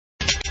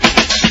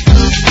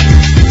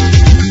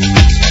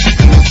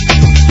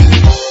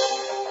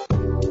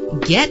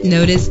Get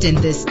noticed in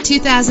this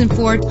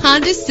 2004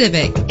 Honda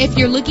Civic. If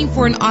you're looking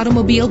for an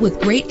automobile with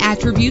great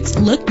attributes,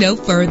 look no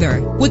further.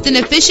 With an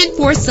efficient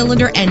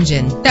 4-cylinder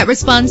engine that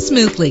responds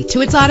smoothly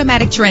to its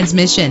automatic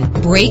transmission,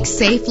 brake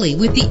safely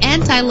with the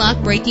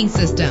anti-lock braking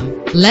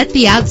system. Let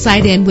the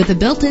outside in with a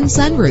built-in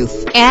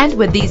sunroof. And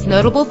with these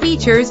notable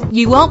features,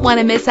 you won't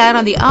want to miss out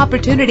on the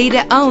opportunity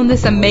to own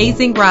this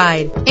amazing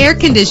ride. Air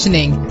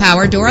conditioning,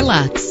 power door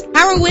locks,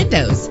 power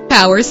windows,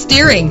 power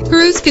steering,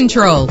 cruise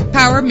control,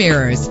 power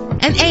mirrors,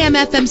 an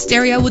AM/FM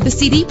stereo with a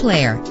CD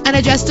player, an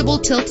adjustable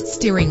tilt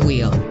steering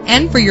wheel.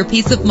 And for your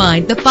peace of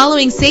mind, the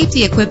following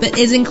safety equipment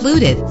is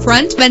included: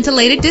 front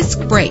ventilated disc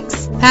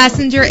brakes,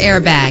 passenger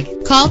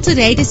airbag. Call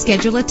today to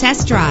schedule a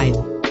test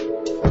drive.